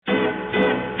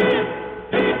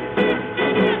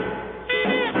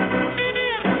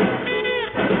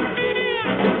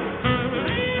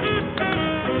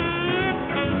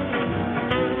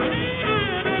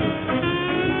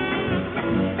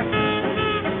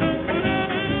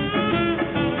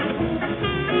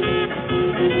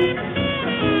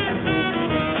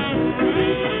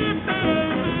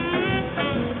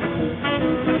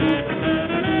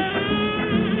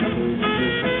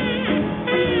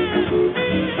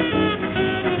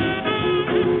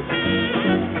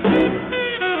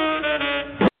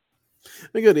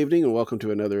And good evening, and welcome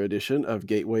to another edition of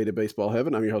Gateway to Baseball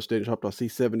Heaven. I'm your host, Daniel Hopdahl,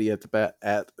 C70 at the bat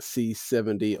at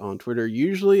C70 on Twitter.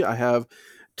 Usually I have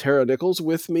Tara Nichols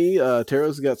with me.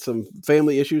 Tara's got some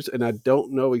family issues, and I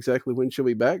don't know exactly when she'll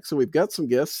be back. So we've got some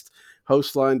guest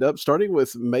hosts lined up, starting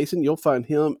with Mason. You'll find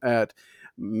him at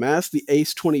Mass the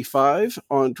Ace 25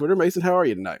 on Twitter. Mason, how are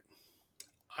you tonight?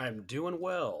 I'm doing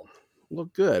well. Well,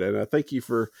 good, and I thank you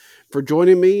for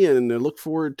joining me, and I look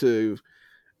forward to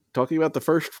talking about the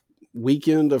first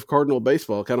weekend of Cardinal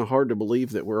baseball. Kind of hard to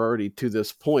believe that we're already to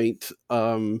this point.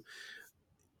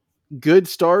 Good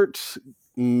start,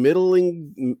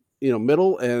 middling,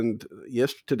 middle, and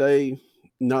yesterday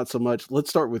not so much. Let's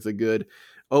start with the good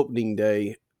opening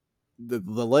day. The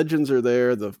legends are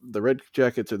there. The Red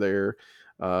Jackets are there,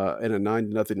 and a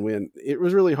 9-0 win. It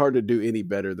was really hard to do any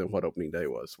better than what opening day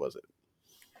was it?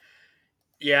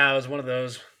 Yeah, it was one of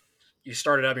those. You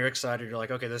started up, you're excited. You're like,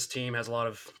 okay, this team has a lot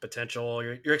of potential.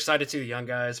 You're excited to see the young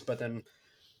guys, but then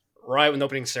right when the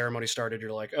opening ceremony started,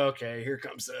 you're like, okay, here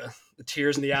comes the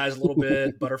tears in the eyes a little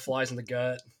bit, butterflies in the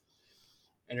gut,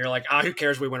 and you're like, who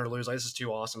cares if we win or lose? Like, this is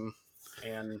too awesome,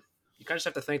 and you kind of just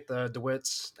have to thank the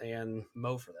DeWitts and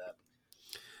Mo for that.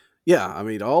 Yeah, I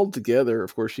mean, all together,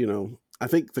 of course, I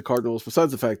think the Cardinals,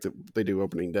 besides the fact that they do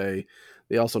opening day,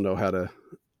 they also know how to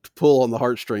pull on the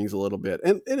heartstrings a little bit.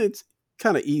 And it's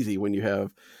kind of easy when you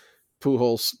have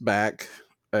Pujols back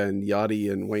and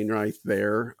Yachty and Wainwright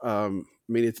there. I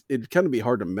mean, it'd kind of be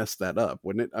hard to mess that up,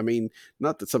 wouldn't it? I mean,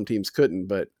 not that some teams couldn't,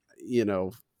 but,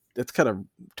 it's kind of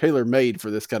tailor made for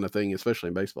this kind of thing, especially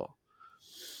in baseball.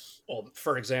 Well,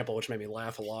 for example, which made me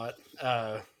laugh a lot.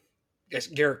 Guess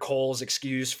Garrett Cole's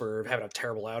excuse for having a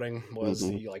terrible outing was Hmm.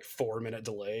 the 4-minute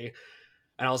delay.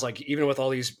 And I was like, even with all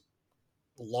these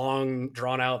long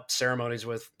drawn out ceremonies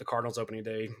with the Cardinals opening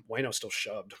day, Wayno still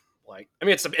shoved. Like, I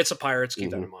mean, it's a Pirates,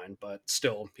 keep that Hmm. in mind, but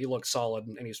still, he looks solid,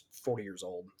 and he's 40 years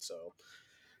old. So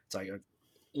it's like,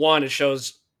 one, it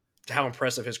shows how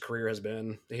impressive his career has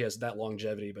been. He has that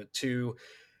longevity, but two,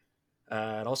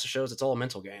 it also shows it's all a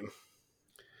mental game.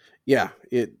 Yeah,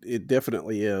 it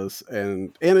definitely is,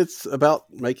 and it's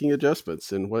about making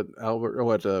adjustments. And what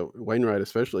Wainwright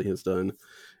especially has done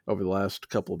over the last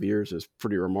couple of years is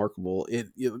pretty remarkable.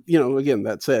 Again,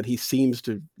 that said, he seems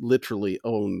to literally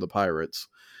own the Pirates,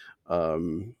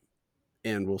 um,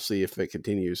 and we'll see if it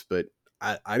continues. But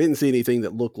I didn't see anything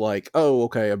that looked like, oh,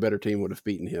 okay, a better team would have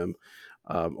beaten him,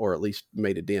 or at least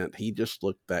made a dent. He just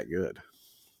looked that good.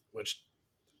 Which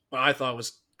what I thought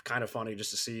was kind of funny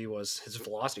just to see was his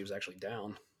velocity was actually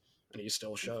down, and he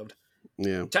still shoved.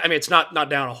 Yeah. I mean, it's not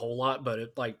down a whole lot,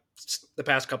 but the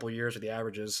past couple of years with the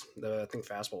averages, I think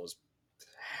fastball was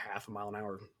half a mile an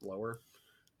hour lower,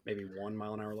 maybe 1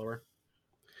 mile an hour lower.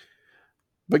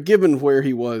 But given where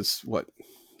he was, what,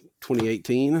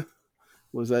 2018?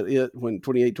 Was that it? When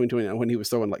 28, 2020, when he was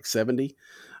throwing like 70?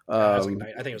 I was like, Um,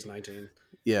 I think it was 19.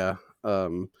 yeah.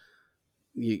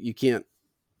 You can't,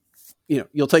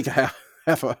 you'll take a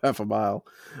half a mile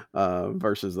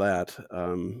versus that.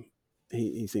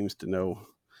 He seems to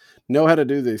know how to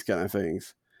do these kind of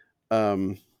things.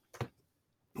 Um,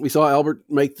 we saw Albert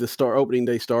make the opening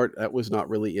day start. That was not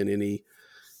really in any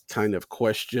kind of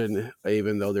question,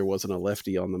 even though there wasn't a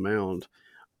lefty on the mound.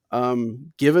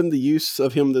 Given the use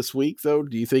of him this week, though,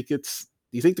 do you think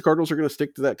the Cardinals are going to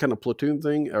stick to that kind of platoon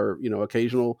thing, or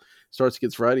occasional starts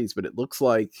against righties? But it looks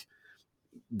like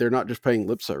they're not just paying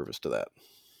lip service to that.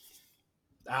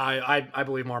 I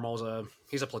believe Marmol's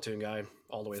he's a platoon guy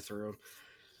all the way through.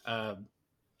 Uh,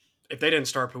 if they didn't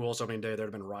start Pujols opening day, there'd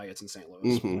have been riots in St.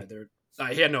 Louis. Hmm.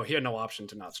 He had no option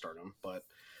to not start him. But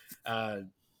uh,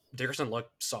 Dickerson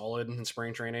looked solid in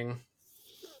spring training.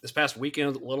 This past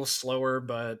weekend, a little slower,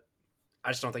 but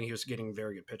I just don't think he was getting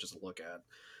very good pitches to look at.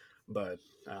 But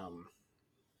um,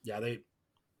 yeah, they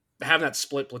having that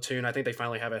split platoon. I think they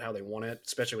finally have it how they want it,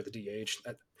 especially with the DH.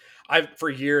 I for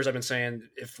years I've been saying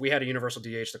if we had a universal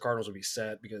DH, the Cardinals would be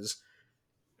set because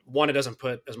one, it doesn't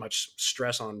put as much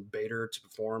stress on Bader to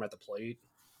perform at the plate,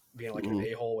 being like an Hmm.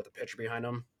 a-hole with a pitcher behind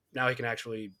him. Now he can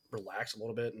actually relax a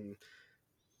little bit and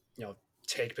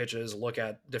take pitches, look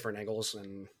at different angles,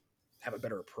 and have a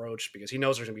better approach because he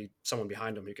knows there's going to be someone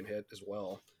behind him who can hit as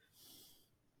well.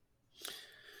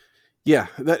 Yeah,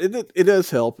 it does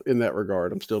help in that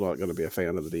regard. I'm still not going to be a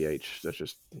fan of the DH. That's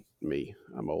just me.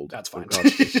 I'm old. That's I'm fine.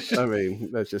 cautious. I mean,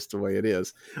 that's just the way it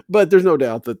is. But there's no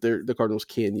doubt that the Cardinals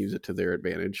can use it to their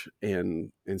advantage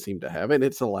and seem to have it. And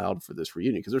it's allowed for this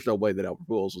reunion because there's no way that Albert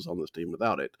Pujols was on this team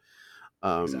without it.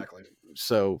 Um, Exactly.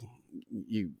 so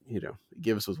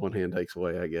give us with one hand takes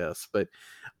away, I guess. But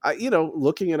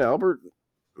looking at Albert,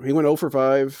 he went 0 for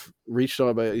 5, reached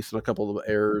on base on a couple of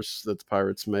errors that the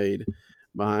Pirates made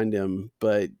behind him,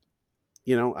 but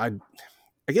you know, I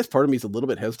guess part of me is a little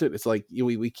bit hesitant. It's like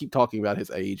we keep talking about his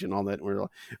age and all that, and we're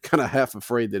kind of half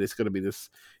afraid that it's going to be this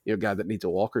guy that needs a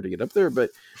walker to get up there.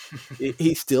 But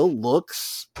he still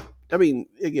looks. I mean,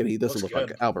 again, he doesn't Looks look like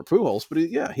good. Albert Pujols, but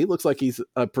he looks like he's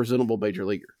a presentable major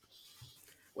leaguer.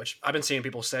 Which I've been seeing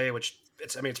people say, which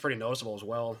it's pretty noticeable as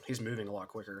well. He's moving a lot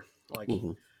quicker. Like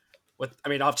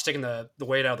Mm-hmm. after taking the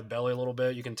weight out of the belly a little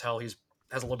bit, you can tell has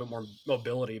a little bit more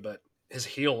mobility, but his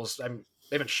heels,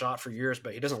 they've been shot for years,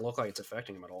 but he doesn't look like it's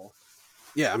affecting him at all.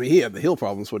 Yeah, I mean, he had the heel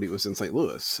problems when he was in St.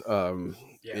 Louis,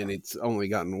 Yeah. and it's only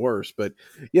gotten worse. But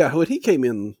yeah, when he came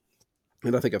in,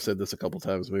 and I think I've said this a couple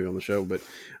times maybe on the show, but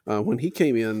when he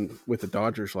came in with the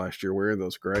Dodgers last year wearing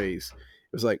those grays,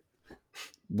 it was like,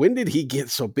 when did he get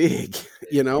so big? I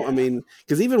Yeah. mean,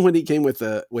 because even when he came with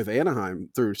Anaheim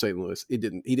through St. Louis, he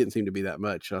didn't seem to be that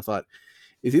much. And I thought,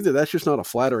 is either that's just not a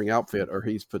flattering outfit or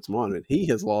he's put some on it. He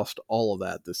has lost all of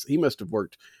that. He must have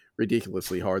worked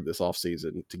ridiculously hard this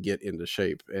offseason to get into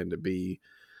shape and to be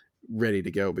ready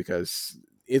to go, because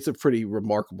it's a pretty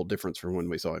remarkable difference from when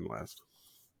we saw him last.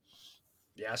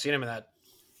 Yeah. I seen him in that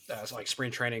like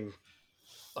spring training,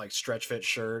 like stretch fit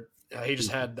shirt. He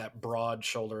just had that broad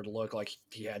shouldered look like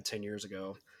he had 10 years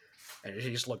ago. And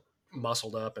he just looked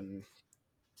muscled up and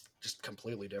just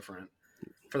completely different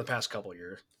for the past couple of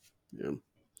years. Yeah.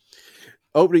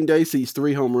 Opening day sees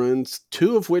 3 home runs,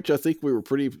 2 of which I think we were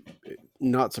pretty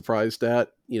not surprised at.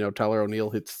 Tyler O'Neill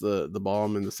hits the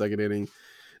bomb in the second inning.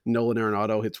 Nolan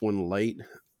Arenado hits one late.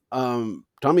 Tommy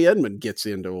Edman gets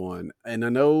into one. And I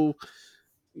know,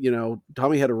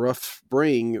 Tommy had a rough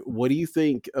spring. What do you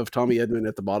think of Tommy Edman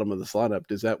at the bottom of this lineup?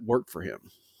 Does that work for him?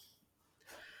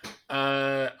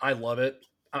 I love it.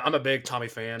 I'm a big Tommy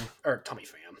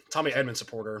Edman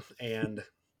supporter. And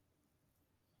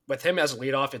with him as a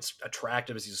leadoff, it's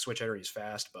attractive as he's a switch hitter. He's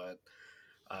fast, but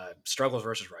struggles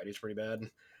versus righties pretty bad.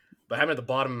 But having at the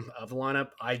bottom of the lineup,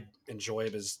 I enjoy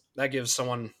it because that gives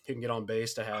someone who can get on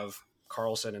base to have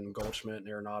Carlson and Goldschmidt and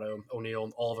Arenado,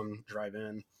 O'Neill, all of them drive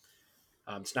in.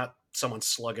 It's not someone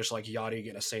sluggish like Yachty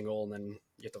getting a single and then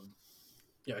you have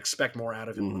to expect more out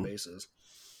of him on the bases.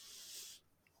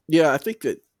 Yeah, I think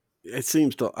that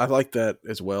I like that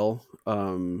as well.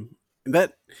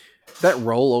 That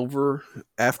rollover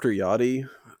after Yachty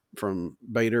from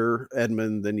Bader,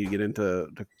 Edman, then you get into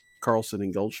Carlson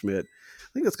and Goldschmidt. I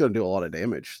think that's going to do a lot of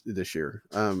damage this year.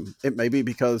 It may be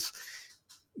because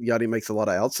Yachty makes a lot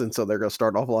of outs, and so they're going to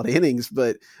start off a lot of innings.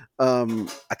 But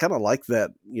I kind of like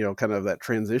that, kind of that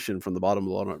transition from the bottom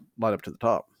of the lineup to the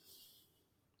top.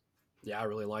 Yeah, I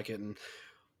really like it. And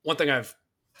one thing I've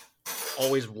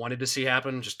always wanted to see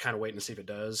happen, just kind of waiting to see if it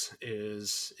does,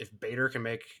 is if Bader can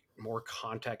make more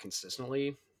contact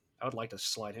consistently, I would like to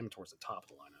slide him towards the top of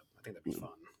the lineup. I think that'd be fun.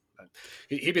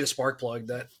 He'd be the spark plug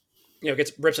that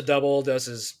rips a double, does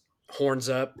his horns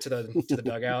up to the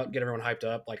dugout, get everyone hyped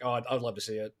up. Like, I would love to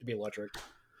see it. It'd be electric.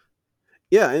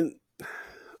 Yeah, and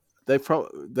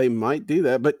they might do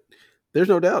that, but there's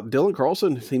no doubt Dylan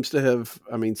Carlson seems to have.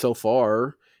 I mean, so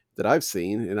far that I've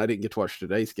seen, and I didn't get to watch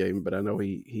today's game, but I know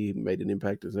he made an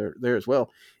impact there as well.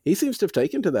 He seems to have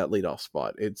taken to that leadoff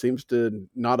spot. It seems to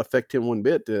not affect him one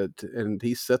bit, and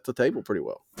he set the table pretty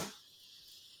well.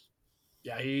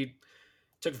 Yeah, he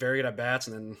took very good at bats,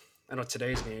 and then I know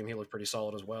today's game he looked pretty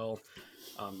solid as well.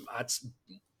 That's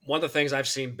one of the things I've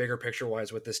seen bigger picture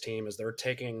wise with this team is they're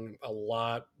taking a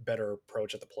lot better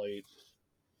approach at the plate.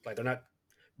 Like they're not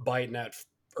biting at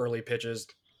early pitches,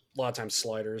 a lot of times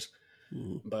sliders,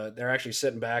 but they're actually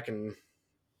sitting back and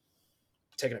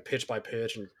taking it pitch by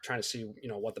pitch and trying to see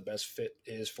what the best fit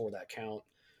is for that count,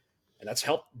 and that's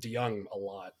helped DeYoung a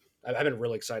lot. I've been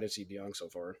really excited to see DeYoung so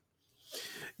far.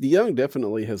 DeYoung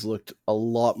definitely has looked a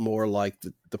lot more like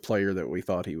the player that we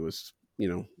thought he was,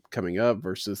 coming up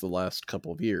versus the last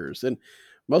couple of years. And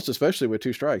most especially with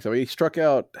 2 strikes. I mean, he struck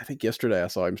out, I think yesterday I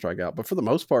saw him strike out, but for the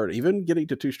most part, even getting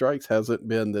to 2 strikes hasn't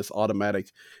been this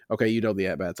automatic, okay, the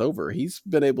at-bat's over. He's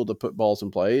been able to put balls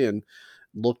in play and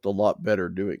looked a lot better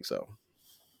doing so.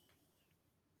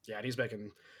 Yeah, and he's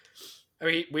making,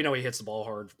 we know he hits the ball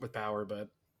hard with power, but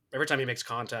every time he makes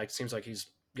contact, it seems like he's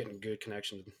getting a good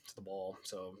connection to the ball.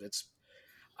 So it's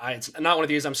not one of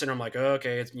these I'm sitting there, I'm like, oh,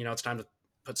 okay, it's time to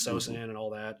put Sosa in and all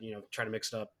that, try to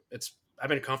mix it up. I've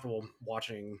been comfortable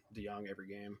watching DeYoung every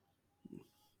game.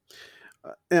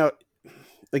 Now,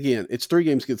 again, it's 3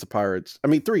 games against the Pirates. I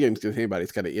mean, 3 games against anybody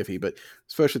is kind of iffy, but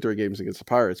especially 3 games against the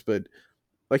Pirates. But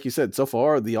like you said, so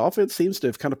far, the offense seems to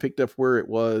have kind of picked up where it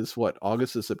was,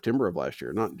 August to September of last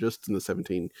year, not just in the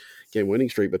 17-game winning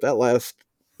streak, but that last,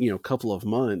 couple of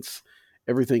months,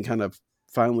 everything kind of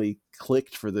finally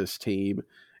clicked for this team.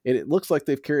 And it looks like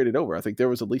they've carried it over. I think there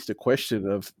was at least a question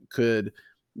of could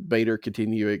Bader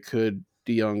continue it? Could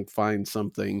DeYoung find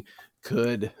something?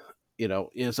 Could,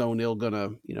 is O'Neill gonna,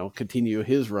 continue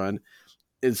his run?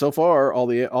 And so far, all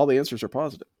the answers are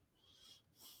positive.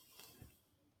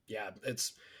 Yeah,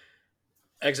 it's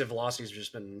exit velocity has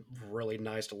just been really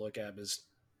nice to look at. Is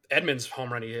Edman's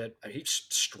home run he hit, he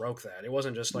stroked that. It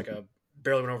wasn't just like a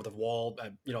barely went over the wall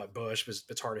at, at Bush, because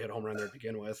it's hard to hit a home run there to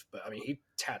begin with. But I mean, he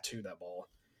tattooed that ball.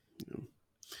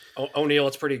 Yeah. O'Neill,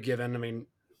 it's pretty given. I mean,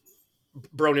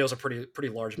 Bro Neal's a pretty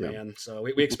large man, so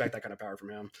we expect that kind of power from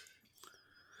him.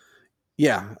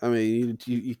 Yeah, I mean,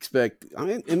 you expect. I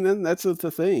mean, and then that's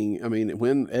the thing. I mean,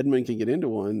 when Edman can get into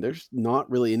one, there's not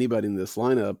really anybody in this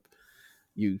lineup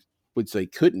you would say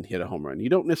couldn't hit a home run. You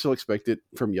don't necessarily expect it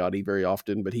from Yadi very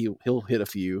often, but he'll hit a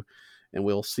few, and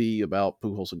we'll see about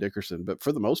Pujols and Dickerson. But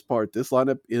for the most part, this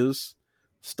lineup is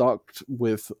stocked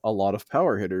with a lot of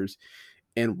power hitters,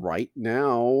 and right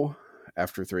now,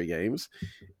 after 3 games,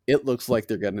 it looks like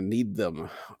they're going to need them.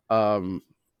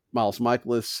 Miles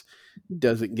Mikolas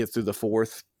doesn't get through the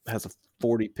 4th, has a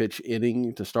 40-pitch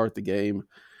inning to start the game.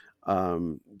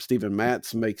 Steven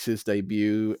Matz makes his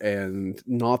debut, and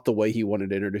not the way he wanted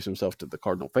to introduce himself to the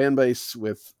Cardinal fan base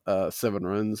with 7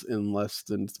 runs in less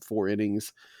than 4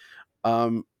 innings.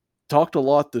 Talked a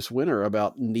lot this winter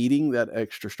about needing that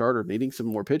extra starter, needing some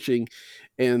more pitching,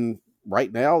 and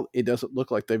right now it doesn't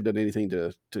look like they've done anything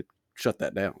to shut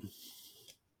that down.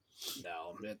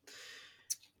 No,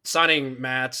 signing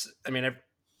Matz, I mean,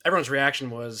 everyone's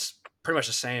reaction was pretty much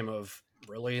the same of,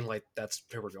 really, like, that's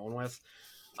who we're going with.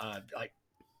 Like,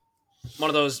 one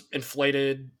of those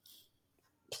inflated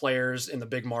players in the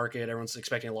big market. Everyone's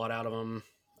expecting a lot out of him.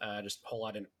 Just a whole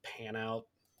lot didn't pan out.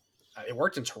 It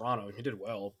worked in Toronto, and he did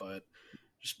well, but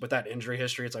just with that injury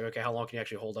history, it's like, okay, how long can he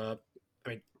actually hold up? I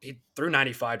mean, he threw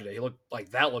 95 today. He looked like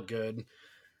that looked good.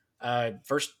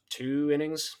 First 2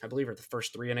 innings, I believe, or the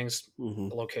first 3 innings,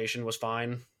 the location was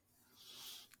fine.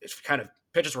 It's kind of,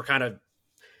 pitches were kind of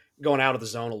going out of the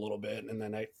zone a little bit, and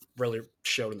then it really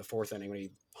showed in the 4th inning when he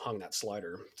hung that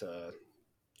slider to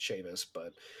Chavis.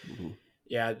 But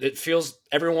yeah, it feels,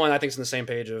 everyone I think is on the same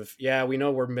page of, yeah, we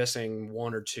know we're missing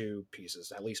 1 or 2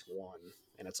 pieces, at least 1,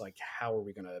 and it's like, how are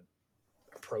we going to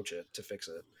approach it to fix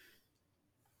it?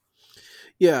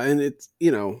 Yeah, and it's,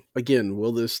 again,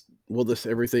 will this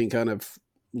everything kind of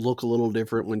look a little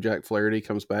different when Jack Flaherty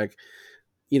comes back?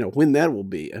 When that will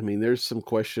be. I mean, there's some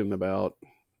question about,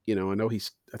 I know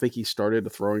I think he started a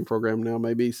throwing program now,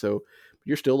 maybe. So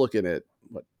you're still looking at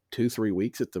what, 2-3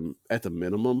 weeks at the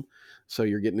minimum. So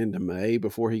you're getting into May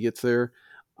before he gets there.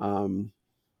 Not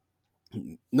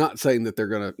saying that they're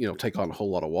going to, take on a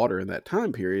whole lot of water in that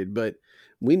time period, but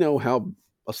we know how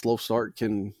a slow start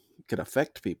can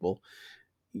affect people.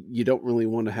 You don't really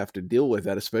want to have to deal with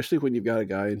that, especially when you've got a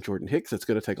guy in Jordan Hicks that's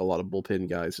going to take a lot of bullpen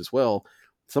guys as well.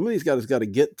 Some of these guys got to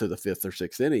get to the 5th or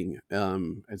 6th inning.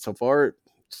 And so far,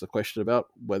 it's a question about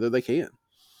whether they can.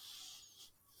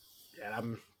 Yeah,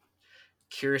 I'm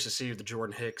curious to see the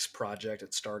Jordan Hicks project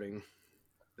at starting.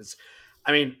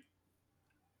 I mean,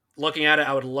 looking at it,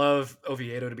 I would love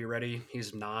Oviedo to be ready.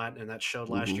 He's not, and that showed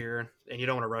last year. And you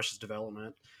don't want to rush his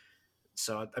development.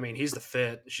 So, I mean, he's the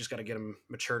fit. She's got to get him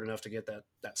matured enough to get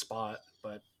that spot.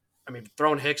 But, I mean,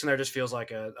 throwing Hicks in there just feels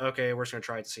like okay, we're just going to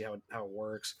try it to see how it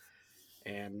works.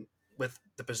 And with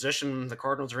the position the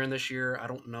Cardinals are in this year, I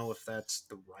don't know if that's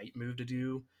the right move to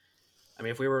do. I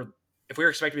mean, if we were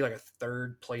expected to be like a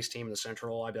 3rd place team in the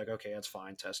Central, I'd be like, okay, that's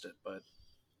fine, test it. But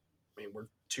I mean, we're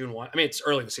 2-1. I mean, it's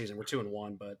early in the season, we're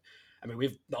 2-1, but I mean,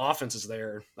 the offense is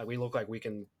there. Like, we look like we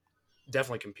can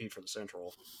definitely compete for the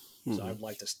Central. So I'd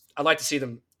like to see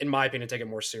them, in my opinion, take it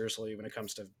more seriously when it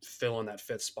comes to filling that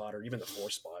 5th spot or even the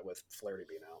 4th spot with Flaherty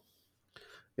being out.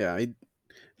 Yeah,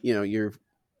 you're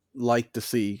like to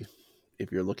see,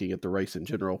 if you're looking at the race in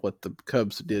general, what the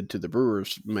Cubs did to the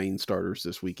Brewers' main starters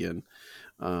this weekend.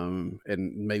 And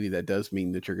maybe that does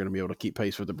mean that you're going to be able to keep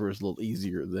pace with the Brewers a little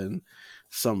easier than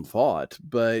some thought.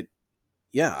 But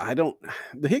yeah,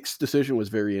 the Hicks decision was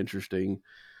very interesting.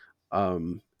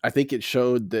 I think it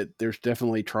showed that there's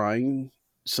definitely trying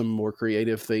some more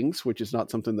creative things, which is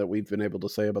not something that we've been able to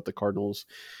say about the Cardinals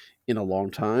in a long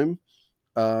time.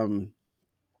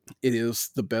 It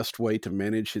is the best way to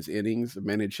manage his innings,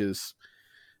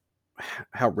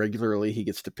 how regularly he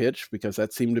gets to pitch, because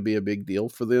that seemed to be a big deal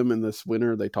for them in this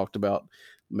winter. They talked about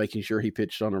making sure he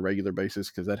pitched on a regular basis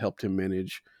because that helped him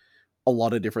manage a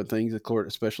lot of different things,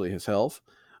 especially his health.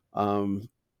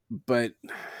 But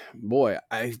boy,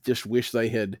 I just wish they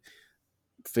had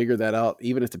figured that out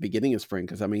even at the beginning of spring.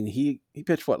 Because I mean, he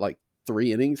pitched like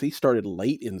 3 innings. He started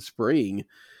late in spring.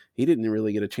 He didn't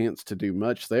really get a chance to do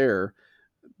much there.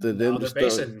 They're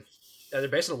basing they're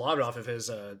basing a lot off of his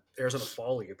Arizona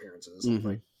Fall League appearances. Hmm.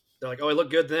 Like they're like, oh, he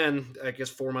looked good then. I guess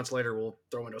 4 months later we'll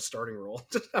throw him into a starting role.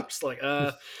 I'm just like,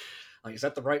 is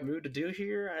that the right move to do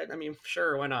here? I mean,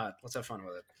 sure, why not? Let's have fun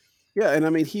with it. Yeah, and I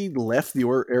mean, he left the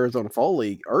Arizona Fall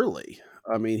League early.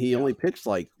 I mean, he Yeah, only pitched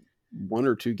like 1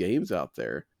 or 2 games out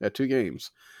there. 2 games.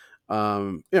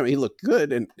 He looked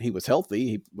good and he was healthy.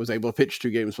 He was able to pitch 2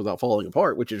 games without falling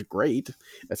apart, which is great.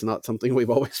 That's not something we've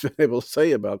always been able to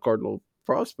say about Cardinal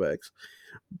prospects.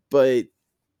 But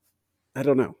I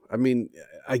don't know. I mean,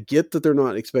 I get that they're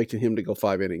not expecting him to go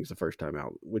 5 innings the first time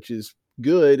out, which is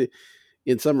good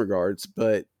in some regards,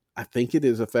 but I think it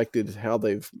has affected how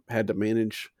they've had to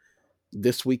manage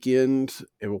this weekend.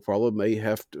 It will probably may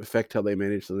have to affect how they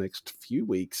manage the next few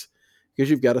weeks because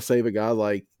you've got to save a guy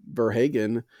like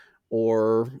Verhagen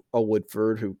or a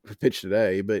Woodford who pitched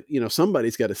today. But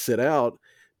somebody's got to sit out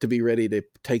to be ready to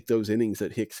take those innings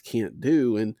that Hicks can't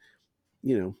do. And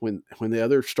when the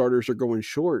other starters are going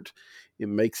short, it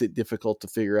makes it difficult to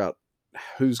figure out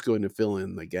who's going to fill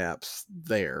in the gaps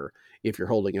there if you're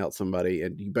holding out somebody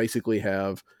and you basically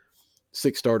have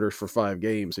 6 starters for 5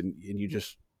 games and you're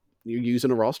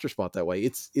using a roster spot that way.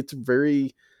 It's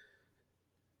very,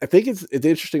 I think it's an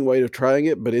interesting way of trying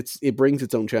it, but it brings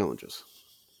its own challenges.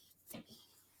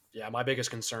 yeah. My biggest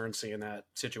concern seeing that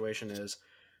situation is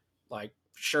like,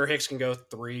 sure, Hicks can go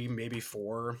 3, maybe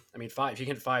 4. I mean, 5. If you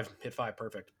can hit 5,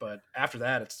 perfect. But after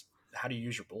that, it's how do you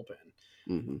use your bullpen?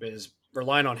 Mm-hmm. Because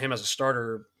relying on him as a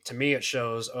starter, to me, it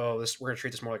shows, oh, we're going to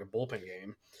treat this more like a bullpen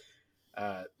game.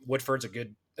 Woodford's a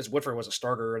good, as Woodford was a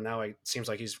starter, and now it seems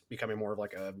like he's becoming more of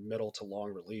like a middle to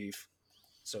long relief.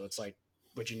 So it's like,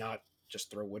 would you not just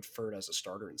throw Woodford as a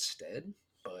starter instead?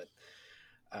 But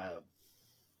uh,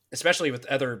 especially with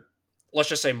other, let's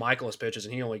just say Michaelis pitches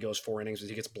and he only goes 4 innings because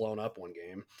he gets blown up one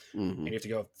game, Mm-hmm. and you have to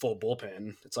go full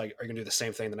bullpen. It's like, are you going to do the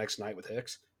same thing the next night with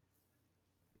Hicks?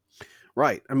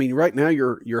 Right. I mean, right now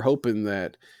you're hoping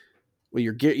that, well,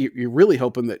 you're really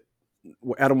hoping that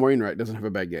Adam Wainwright doesn't have a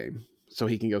bad game, so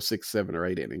he can go 6, 7, or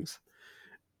 8 innings,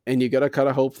 and you got to kind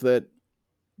of hope that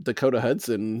Dakota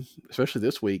Hudson, especially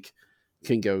this week,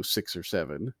 can go 6 or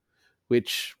 7,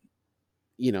 which,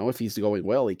 if he's going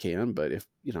well, he can. But if,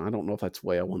 I don't know if that's the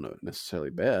way I want to necessarily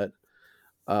bet.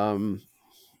 I mean,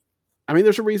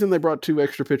 there's a reason they brought 2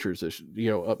 extra pitchers this,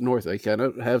 up north. They kind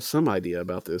of have some idea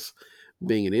about this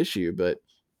being an issue, but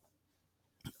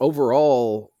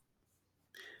overall,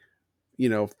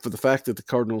 for the fact that the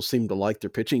Cardinals seem to like their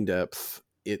pitching depth,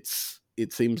 it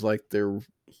seems like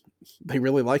they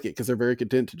really like it because they're very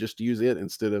content to just use it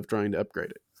instead of trying to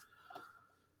upgrade it.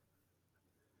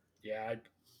 Yeah,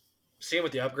 seeing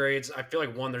with the upgrades, I feel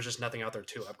like one, there's just nothing out there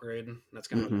to upgrade. And that's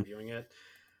kind of how I'm viewing it.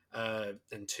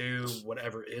 And 2,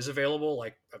 whatever is available,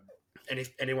 like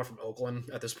anyone from Oakland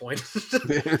at this point,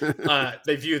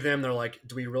 they view them. They're like,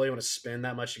 do we really want to spend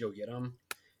that much to go get them?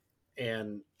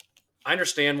 And I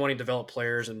understand wanting to develop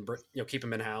players and keep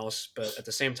them in house, but at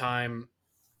the same time,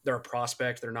 they're a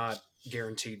prospect. They're not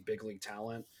guaranteed big league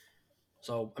talent.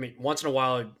 So, I mean, once in a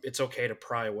while, it's okay to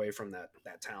pry away from that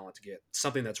talent to get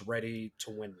something that's ready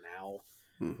to win now.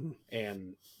 Mm-hmm.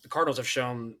 And the Cardinals have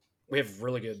shown we have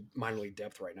really good minor league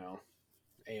depth right now,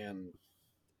 and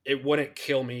it wouldn't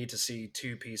kill me to see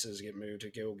 2 pieces get moved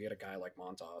to go get a guy like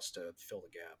Montas to fill the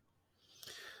gap.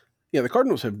 Yeah, the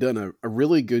Cardinals have done a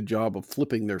really good job of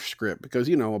flipping their script because,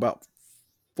 about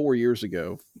 4 years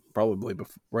ago, probably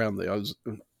around the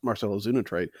Marcell Ozuna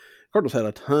trade, Cardinals had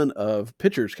a ton of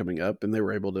pitchers coming up, and they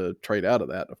were able to trade out of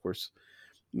that. Of course,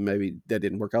 maybe that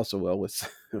didn't work out so well with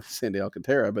Sandy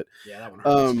Alcantara, but yeah, that one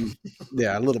hurts.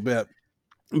 Yeah, a little bit.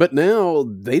 But now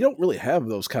they don't really have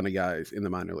those kind of guys in the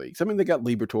minor leagues. I mean, they got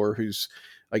Liberatore, who's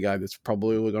a guy that's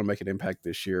probably going to make an impact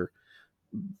this year.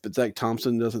 But Zach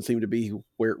Thompson doesn't seem to be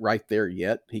right there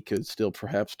yet. He could still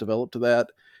perhaps develop to that.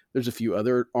 There's a few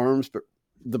other arms, but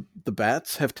the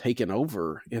bats have taken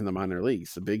over in the minor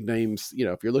leagues. The big names,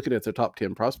 if you're looking at the top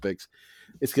 10 prospects,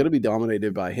 it's going to be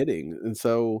dominated by hitting. And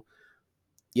so,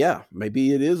 yeah,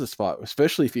 maybe it is a spot,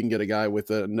 especially if you can get a guy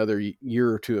with another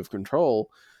year or 2 of control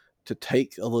to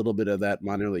take a little bit of that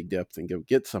minor league depth and go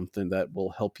get something that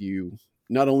will help you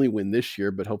not only win this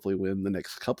year, but hopefully win the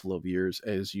next couple of years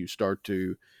as you start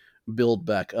to build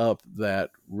back up that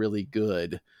really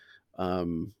good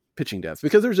pitching depth.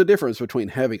 Because there's a difference between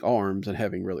having arms and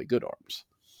having really good arms.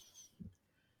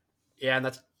 Yeah,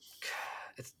 and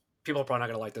people are probably not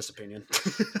going to like this opinion.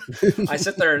 I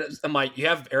sit there, I'm like, you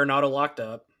have Arenado locked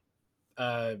up.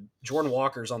 Jordan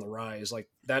Walker's on the rise. Like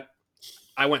that,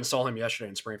 I went and saw him yesterday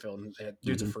in Springfield, and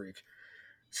dude's a freak.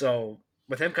 So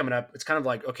with him coming up, it's kind of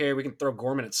like, okay, we can throw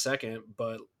Gorman at second,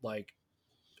 but like,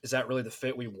 is that really the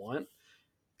fit we want?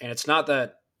 And it's not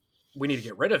that we need to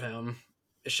get rid of him.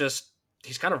 It's just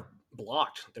he's kind of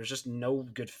blocked. There's just no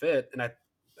good fit, and I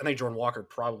think Jordan Walker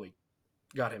probably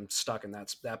got him stuck in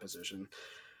that position.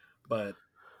 But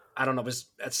I don't know.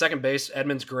 At second base,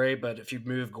 Edman's great, but if you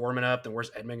move Gorman up, then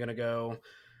where's Edman going to go?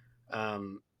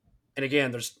 And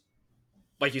again, there's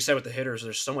like you said with the hitters,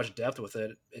 there's so much depth with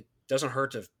it. It doesn't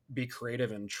hurt to be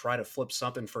creative and try to flip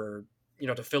something for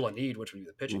to fill a need, which would be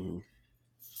the pitching. Mm-hmm.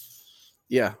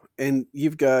 Yeah, and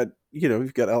you've got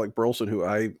Alec Burleson, who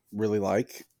I really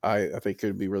like. I think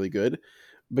could be really good,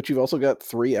 but you've also got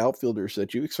 3 outfielders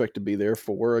that you expect to be there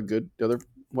for a good other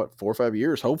 4 or 5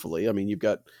 years, hopefully. I mean, you've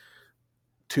got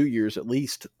 2 years at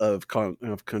least of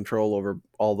control over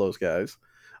all those guys,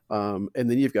 and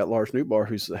then you've got Lars Nootbaar,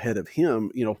 who's ahead of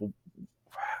him.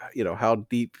 How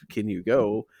deep can you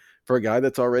go for a guy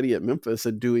that's already at Memphis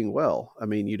and doing well? I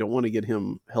mean, you don't want to get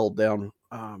him held down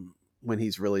when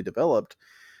he's really developed.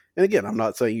 And again, I'm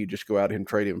not saying you just go out and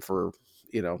trade him for,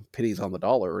 pennies on the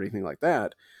dollar or anything like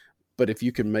that. But if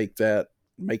you can make a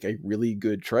really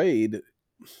good trade,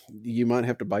 you might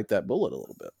have to bite that bullet a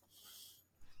little bit.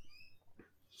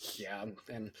 Yeah,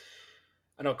 and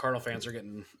I know Cardinal fans are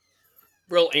getting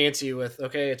real antsy with,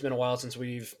 okay, it's been a while since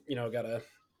we've, got to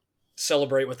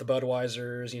celebrate with the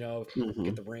Budweisers, Mm-hmm.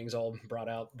 get the rings all brought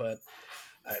out. But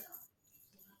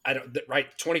I don't, right.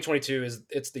 2022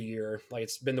 it's the year. Like,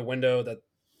 it's been the window that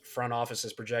front office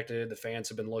has projected. The fans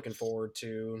have been looking forward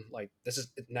to. Like, this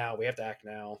is now. We have to act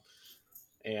now.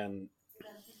 And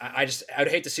I'd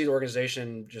hate to see the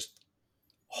organization just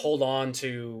hold on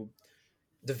to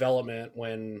development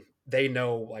when they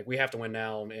know, like, we have to win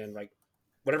now, and like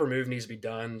whatever move needs to be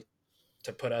done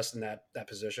to put us in that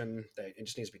position, that it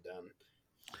just needs to be done.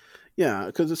 Yeah,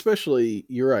 because especially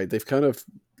you're right. They've kind of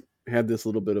had this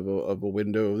little bit of a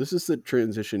window. This is the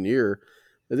transition year.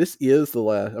 This is the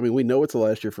last. I mean, we know it's the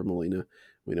last year for Molina.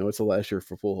 We know it's the last year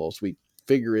for Pujols. We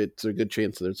figure it's a good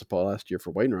chance that it's the last year for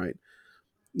Wainwright.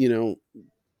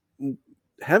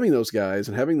 Having those guys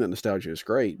and having that nostalgia is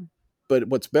great. But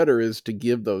what's better is to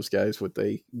give those guys what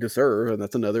they deserve, and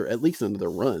that's at least another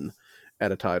run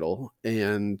at a title.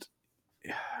 And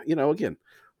again,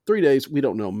 3 days, we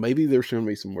don't know. Maybe there's going to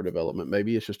be some more development.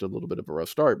 Maybe it's just a little bit of a rough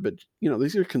start. But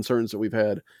these are concerns that we've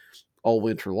had all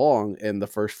winter long, and the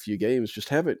first few games just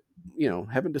haven't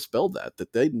dispelled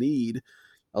that they need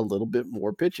a little bit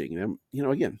more pitching. And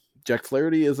again, Jack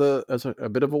Flaherty is a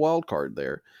bit of a wild card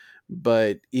there.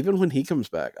 But even when he comes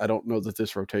back, I don't know that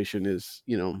this rotation is,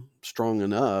 strong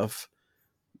enough.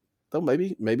 Though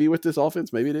maybe with this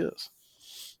offense, maybe it is.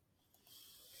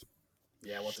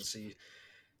 Yeah, we'll have to see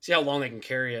how long they can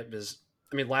carry it. Because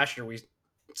I mean, last year we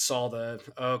saw the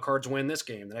Cards win this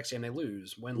game, the next game they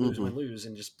lose, win, lose, Mm-hmm. win, lose,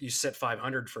 and just you set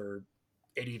 500 for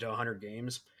 80 to 100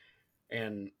 games,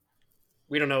 and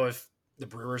we don't know if the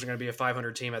Brewers are going to be a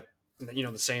 500 team at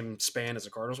the same span as the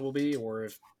Cardinals will be, or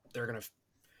if they're going to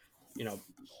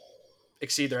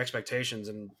exceed their expectations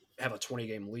and have a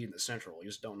 20-game lead in the Central. You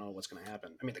just don't know what's going to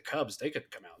happen. I mean, the Cubs, they could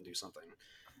come out and do something,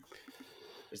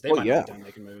 because they might not be done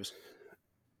making moves.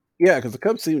 Yeah, because the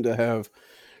Cubs seem to have,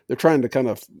 they're trying to kind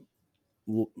of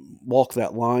walk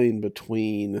that line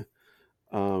between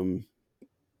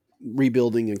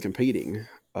rebuilding and competing.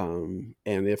 And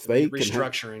if they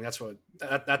restructuring,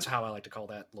 that's how I like to call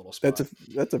that little spot.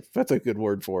 That's a good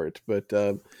word for it. But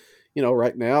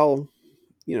right now,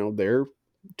 they're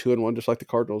 2-1, just like the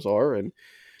Cardinals are, and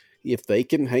if they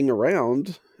can hang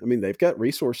around, I mean, they've got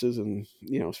resources and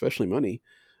especially money.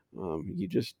 You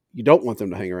don't want them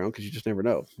to hang around because you just never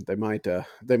know. They might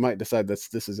decide this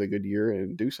is a good year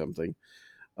and do something.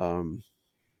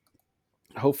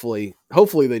 Hopefully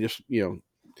they just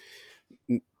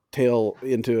tail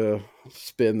into a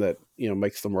spin that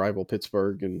makes them rival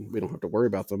Pittsburgh, and we don't have to worry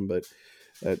about them. But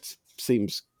that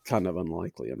seems kind of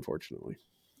unlikely, unfortunately.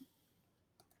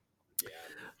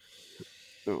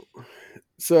 Yeah. Oh.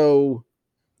 So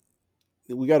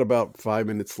we got about 5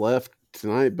 minutes left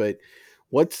tonight, but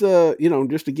what's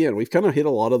just again, we've kind of hit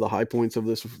a lot of the high points of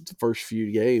this first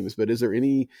few games, but is there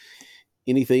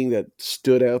anything that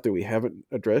stood out that we haven't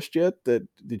addressed yet that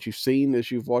you've seen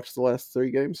as you've watched the last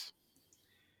 3 games?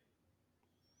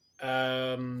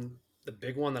 The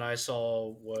big one that I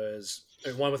saw was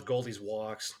one with Goldie's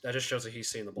walks. That just shows that he's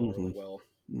seeing the ball really well.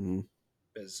 Mm-hmm.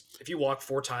 Because if you walk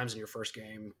 4 times in your first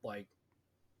game, like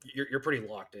you're pretty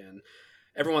locked in.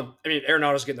 Everyone, I mean,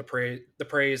 Arenado's getting the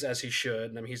praise as he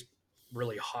should. I mean, he's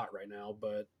really hot right now,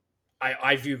 but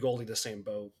I view Goldie the same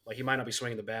boat. Like, he might not be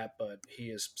swinging the bat, but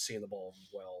he is seeing the ball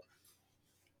well.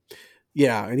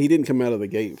 Yeah, and he didn't come out of the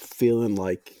gate feeling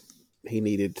like he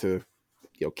needed to,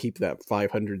 keep that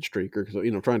 500 streak, or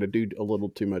trying to do a little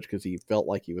too much because he felt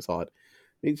like he was hot.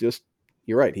 He's just,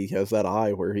 you're right. He has that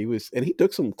eye where he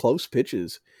took some close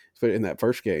pitches in that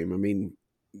first game. I mean,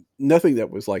 nothing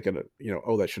that was like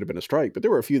oh, that should have been a strike, but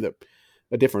there were a few that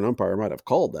a different umpire might have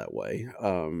called that way.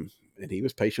 And he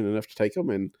was patient enough to take them.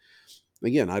 And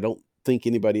again, I don't think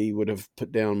anybody would have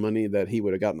put down money that he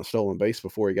would have gotten a stolen base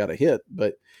before he got a hit,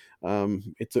 but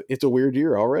it's a weird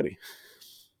year already.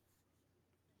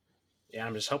 Yeah,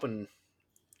 I'm just hoping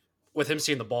with him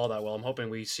seeing the ball that well, I'm hoping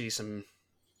we see some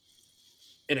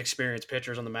inexperienced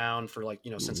pitchers on the mound for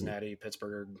Cincinnati,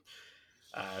 Pittsburgh,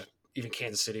 even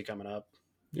Kansas City coming up.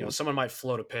 You know, someone might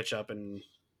float a pitch up and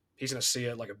he's going to see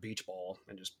it like a beach ball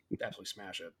and just absolutely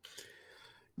smash it.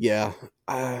 Yeah.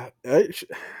 It's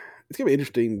going to be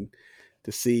interesting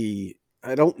to see.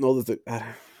 I don't know that I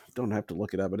don't have to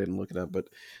look it up. I didn't look it up, but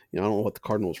I don't know what the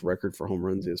Cardinals' record for home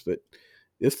runs is, but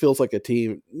this feels like a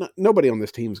team. Nobody on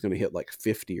this team is going to hit like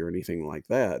 50 or anything like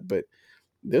that, but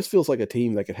this feels like a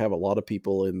team that could have a lot of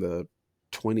people in the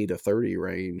 20 to 30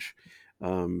 range.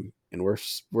 And we're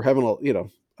having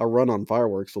a run on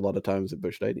fireworks a lot of times at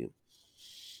Busch Stadium.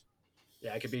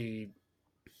 Yeah, it could be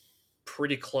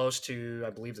pretty close to,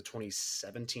 I believe, the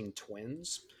 2017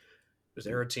 Twins. Because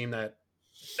they're a team that,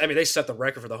 I mean, they set the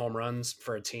record for the home runs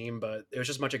for a team, but it was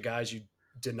just a bunch of guys you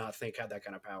did not think had that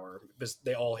kind of power because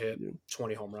they all hit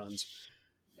 20 home runs.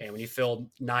 And when you fill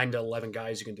 9 to 11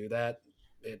 guys who can do that,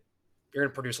 you're going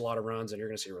to produce a lot of runs and you're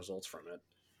going to see results from it.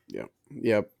 Yeah.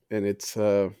 Yep. And it's,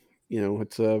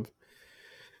 it's a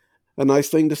nice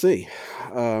thing to see.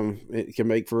 It can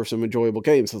make for some enjoyable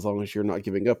games as long as you're not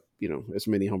giving up, as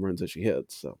many home runs as you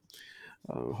hit. So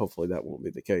hopefully that won't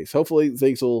be the case. Hopefully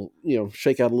things will,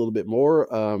 shake out a little bit more.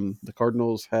 The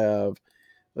Cardinals have,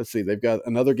 they've got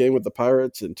another game with the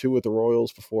Pirates and 2 with the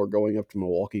Royals before going up to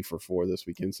Milwaukee for 4 this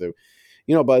weekend. So,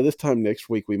 by this time next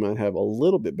week, we might have a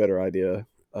little bit better idea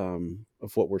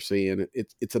of what we're seeing.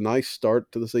 It's a nice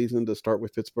start to the season to start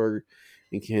with Pittsburgh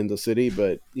and Kansas City,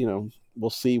 but we'll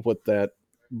see what that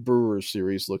Brewers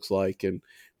series looks like and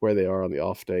where they are on the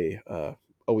off day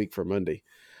a week from Monday.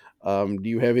 Do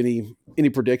you have any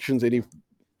predictions, any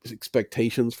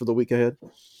expectations for the week ahead?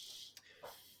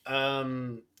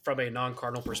 From a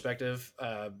non-Cardinal perspective,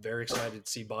 very excited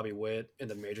to see Bobby Witt in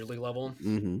the major league level.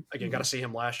 Mm-hmm. Again, got to see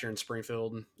him last year in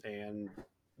Springfield, and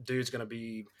dude's going to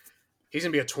be a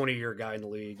 20-year guy in the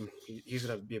league. He's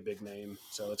going to be a big name,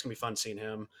 so it's going to be fun seeing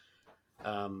him.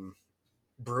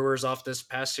 Brewers off this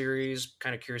past series,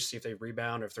 kind of curious to see if they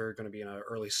rebound or if they're going to be in an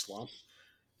early slump.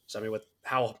 So, I mean, with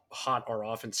how hot our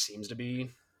offense seems to be,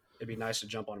 it'd be nice to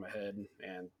jump on them ahead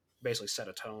and basically set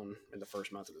a tone in the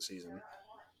first month of the season.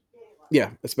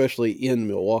 Yeah, especially in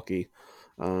Milwaukee,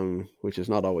 which has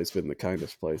not always been the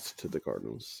kindest place to the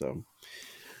Cardinals. So,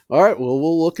 all right, well,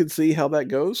 we'll look and see how that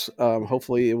goes.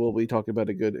 Hopefully, we'll be talking about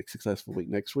a good, successful week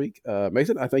next week.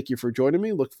 Mason, I thank you for joining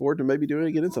me. Look forward to maybe doing it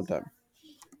again sometime.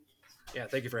 Yeah,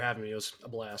 thank you for having me. It was a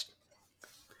blast.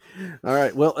 All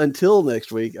right, well, until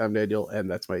next week, I'm Daniel,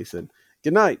 and that's Mason.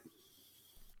 Good night.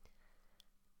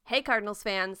 Hey, Cardinals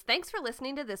fans. Thanks for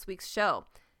listening to this week's show.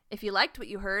 If you liked what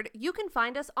you heard, you can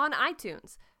find us on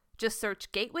iTunes. Just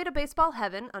search Gateway to Baseball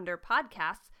Heaven under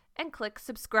podcasts and click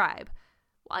subscribe.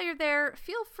 While you're there,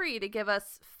 feel free to give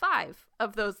us 5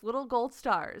 of those little gold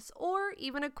stars or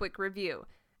even a quick review.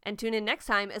 And tune in next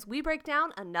time as we break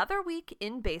down another week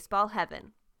in baseball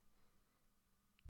heaven.